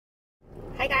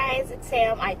Hi guys, it's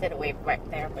Sam. I did a wave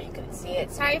right there, but you couldn't see it.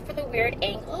 Sorry for the weird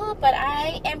angle, but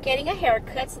I am getting a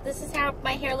haircut, so this is how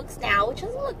my hair looks now, which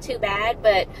doesn't look too bad,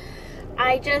 but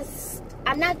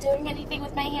I'm not doing anything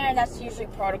with my hair, and that's usually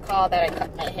protocol that I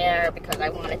cut my hair because I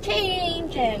want to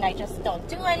change, and I just don't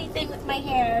do anything with my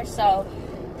hair, so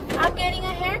I'm getting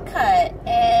a haircut,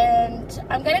 and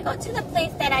I'm going to go to the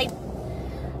place that I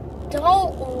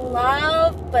don't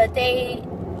love, but they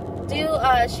do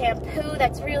a shampoo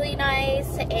that's really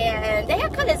nice, and the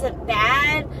haircut isn't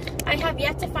bad. I have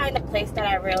yet to find a place that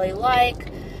I really like.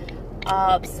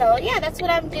 So yeah, that's what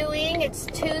I'm doing. It's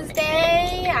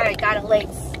Tuesday. I got a late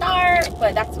start,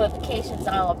 but that's what vacation's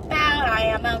all about. I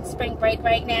am on spring break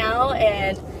right now,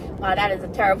 and wow, that is a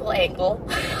terrible angle.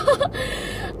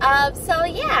 So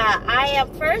yeah, I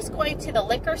am first going to the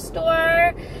liquor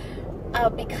store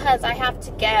because I have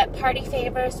to get party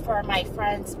favors for my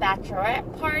friend's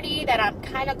bachelorette party that I'm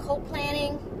kind of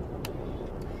co-planning,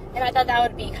 and I thought that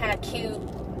would be kind of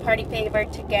cute party favor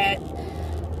to get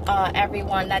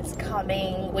everyone that's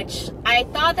coming, which I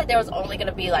thought that there was only going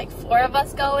to be like 4 of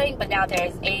us going, but now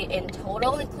there's 8 in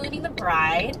total, including the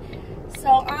bride. So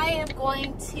I am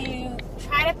going to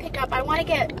try to pick up, I want to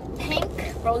get pink,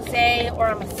 rosé, or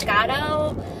a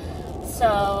Moscato,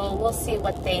 so we'll see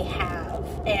what they have.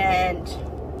 And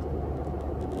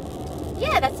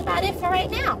yeah, that's about it for right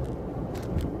now.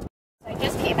 So I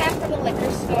just came back from the liquor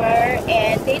store,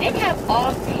 and they didn't have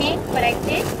all pink, but I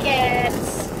did get,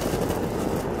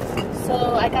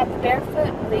 so I got the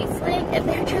barefoot Riesling, and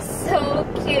they're just so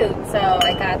cute. So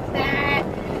I got that,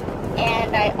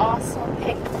 and I also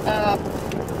picked up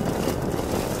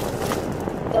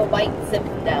the white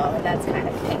Zinfandel, and that's kind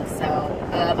of pink. So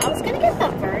I was gonna get the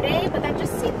Verde, but that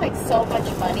just seemed like so much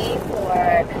money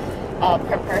for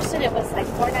per person. It was like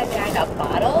 $4.99 a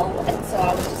bottle, and so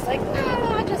I was just like, no,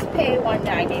 I'll just pay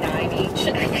 $1.99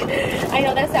 each. I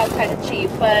know that sounds kind of cheap,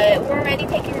 but we're already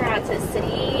taking her out to the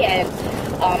city, and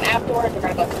afterwards we're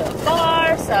gonna go to a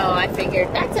bar. So I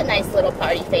figured that's a nice little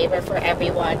party favor for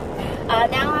everyone.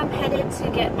 Now I'm headed to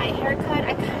get my hair cut.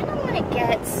 I kind of want to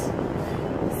get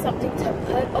something to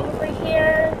put over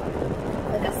here,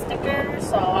 like a sticker,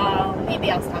 so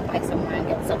maybe I'll stop by somewhere and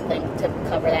get something to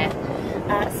cover that.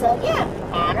 So yeah,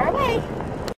 on our way.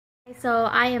 So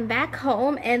I am back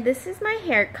home, and this is my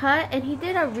haircut, and he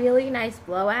did a really nice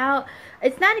blowout.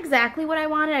 It's not exactly what I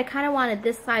wanted. I kind of wanted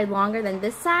this side longer than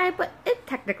this side, but it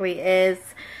technically is.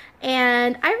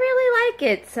 And I really like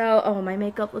it. So, oh, my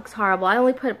makeup looks horrible. I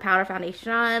only put a powder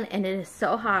foundation on, and it is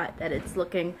so hot that it's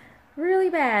looking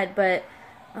really bad. But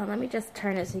let me just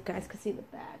turn it so you guys can see the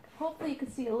back. Hopefully you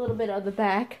can see a little bit of the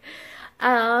back.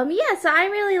 Yeah, so I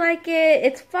really like it.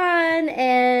 It's fun,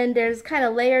 and there's kind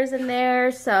of layers in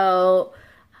there. So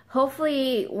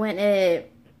hopefully when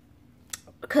it,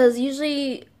 because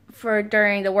usually for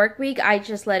during the work week, I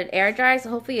just let it air dry. So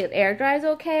hopefully it air dries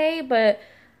okay. But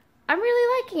I'm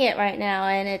really liking it right now,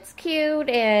 and it's cute.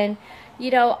 And,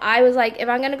 you know, I was like, if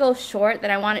I'm going to go short,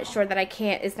 then I want it short that I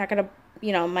can't, it's not going to,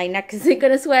 you know, my neck isn't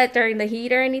going to sweat during the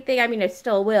heat or anything. I mean, it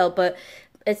still will, but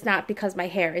it's not because my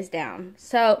hair is down.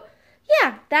 So,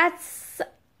 yeah, that's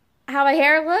how my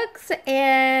hair looks,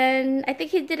 and I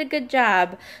think he did a good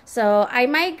job. So,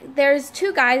 there's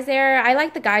 2 guys there. I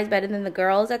like the guys better than the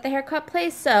girls at the haircut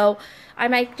place, so I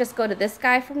might just go to this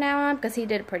guy from now on because he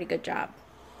did a pretty good job.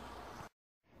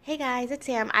 Hey guys, it's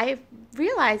Sam. I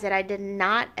realized that I did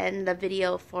not end the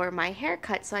video for my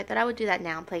haircut, so I thought I would do that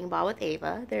now. I'm playing ball with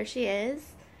Ava. There she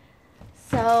is.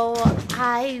 So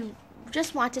I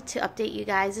just wanted to update you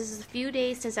guys. This is a few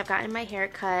days since I've gotten my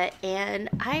haircut, and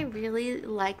I really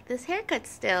like this haircut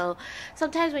still.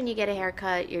 Sometimes when you get a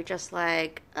haircut, you're just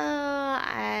like,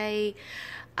 I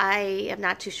am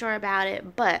not too sure about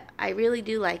it, but I really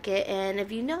do like it. And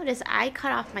if you notice, I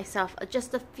cut off myself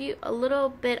just a little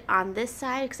bit on this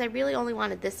side because I really only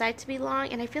wanted this side to be long,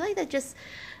 and I feel like that just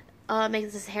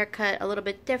makes this haircut a little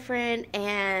bit different.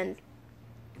 And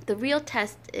the real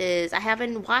test is, I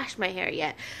haven't washed my hair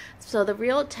yet, so the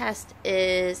real test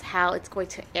is how it's going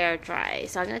to air dry.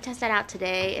 So I'm going to test that out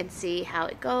today and see how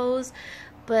it goes.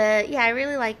 But yeah, I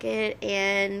really like it.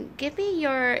 And give me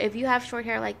if you have short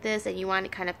hair like this and you want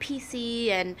it kind of piecey,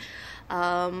 and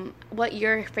what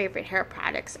your favorite hair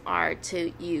products are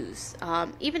to use,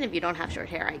 even if you don't have short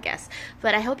hair, I guess.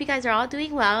 But I hope you guys are all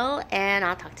doing well, and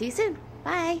I'll talk to you soon.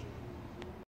 Bye.